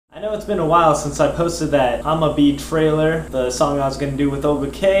I know it's been a while since I posted that Imma Be trailer, the song I was going to do with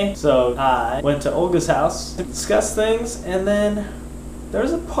OlgaKay. So I went to Olga's house to discuss things, and then there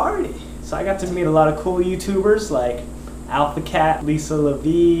was a party. So I got to meet a lot of cool YouTubers like Alphacat, Lisa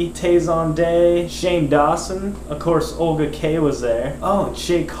LaVie, TayZonday, Shane Dawson. Of course, OlgaKay was there. Oh, and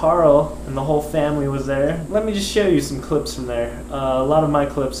shaycarl and the whole family was there. Let me just show you some clips from there. A lot of my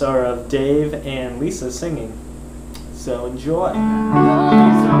clips are of Dave and Lisa singing. So enjoy. When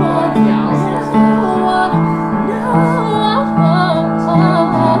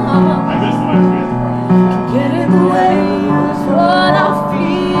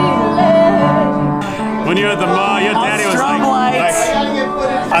you're at the mall, your daddy was like,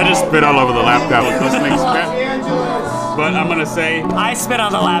 I just spit all over the laptop with listening spit. But I'm gonna say, I spit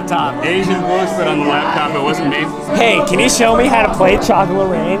on the laptop. Asian boy spit on the laptop, it wasn't me. Hey, can you show me how to play Chocolate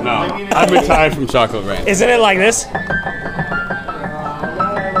Rain? No, I'm retired from Chocolate Rain. Isn't it like this?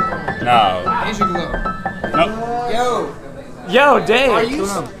 No. Nope. Yo, Dave.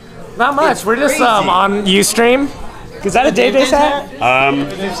 Not much. We're just on Ustream. Is that a Day's hat? Hey,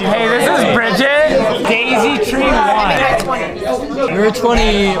 this is Bridget. Daisy Tree 1. You're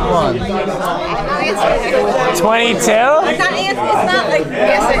 21. 22? It's not like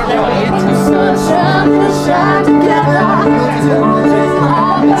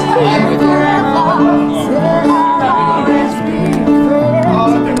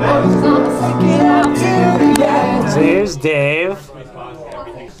So here's Dave.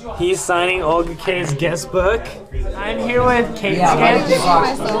 He's signing OlgaKay's guest book. I'm here with Kate Sketch.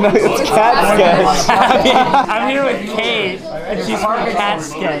 No, it's Cat Sketch. I'm here with Kate, and she's from Cat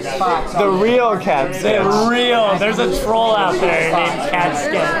Sketch. The real Cat Sketch. The real. There's a troll out there named Cat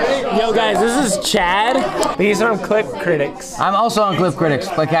Sketch. Yo guys, this is Chad. He's from Clip Critics. I'm also on Clip Critics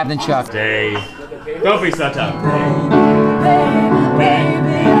by Captain Chuck. Dave. Don't be such a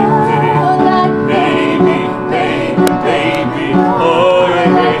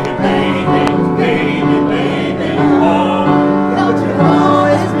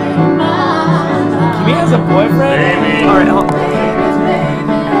A boyfriend? Baby. All right, hold on.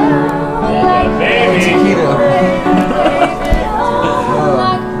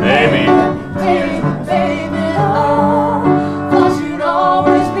 baby. Baby.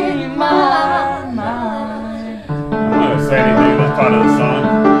 I'm not gonna say anything, that's part of the song.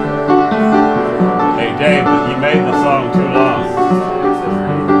 Hey Dave, you made the song too long.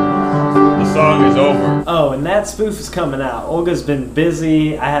 The song is over. Oh, and that spoof is coming out. Olga's been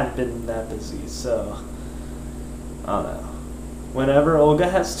busy. I haven't been that busy, so I don't know. Whenever Olga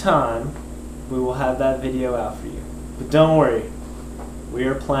has time, we will have that video out for you. But don't worry, we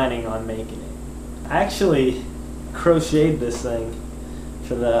are planning on making it. I actually crocheted this thing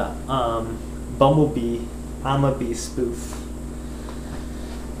for the Bumblebee Imma Be spoof.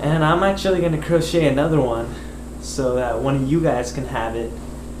 And I'm actually going to crochet another one so that one of you guys can have it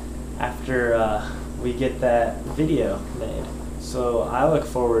after we get that video made. So I look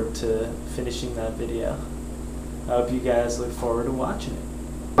forward to finishing that video. I hope you guys look forward to watching it.